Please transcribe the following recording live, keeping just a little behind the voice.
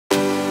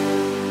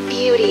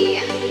beauty,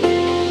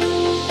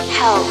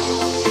 health,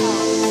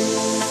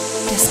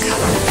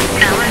 discover.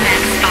 Bella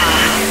MedSpa.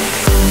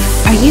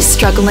 Are you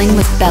struggling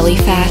with belly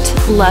fat,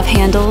 love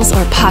handles,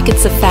 or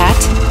pockets of fat?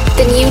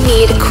 Then you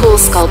need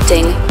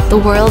Coolsculpting, the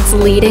world's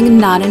leading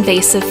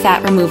non-invasive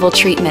fat removal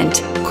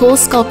treatment.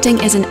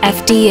 Coolsculpting is an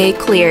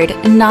FDA-cleared,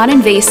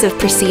 non-invasive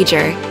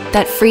procedure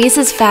that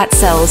freezes fat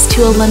cells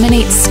to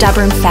eliminate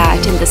stubborn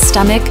fat in the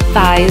stomach,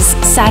 thighs,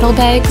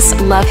 saddlebags,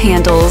 love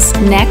handles,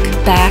 neck,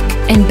 back,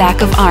 and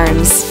back of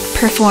arms.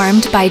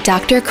 Performed by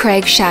Dr.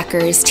 Craig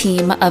Schacher's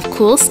team of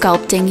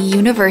Coolsculpting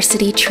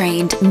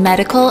University-trained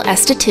medical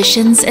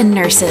estheticians and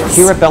nurses.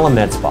 Here at Bella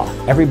MedSpa,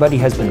 everybody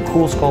has been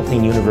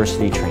Coolsculpting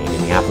University-trained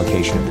in the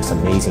application of this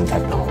amazing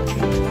technology.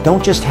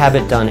 Don't just have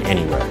it done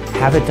anywhere.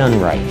 Have it done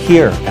right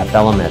here at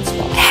Bella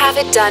MedSpa. Have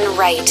it done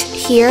right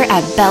here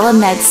at Bella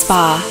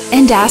MedSpa.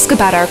 And ask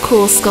about our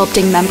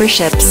Coolsculpting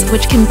memberships,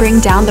 which can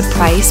bring down the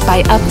price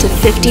by up to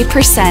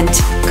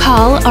 50%.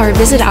 Call or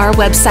visit our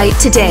website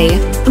today.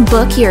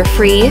 Book your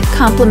free,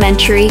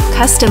 complimentary,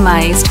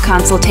 customized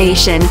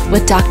consultation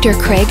with Dr.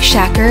 Craig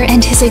Schacher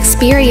and his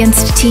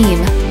experienced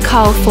team.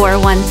 Call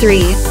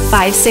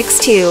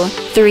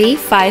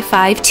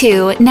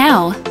 413-562-3552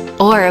 now.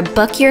 Or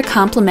book your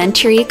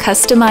complimentary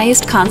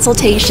customized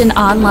consultation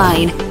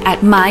online at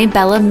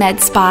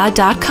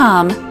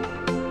mybellamedspa.com.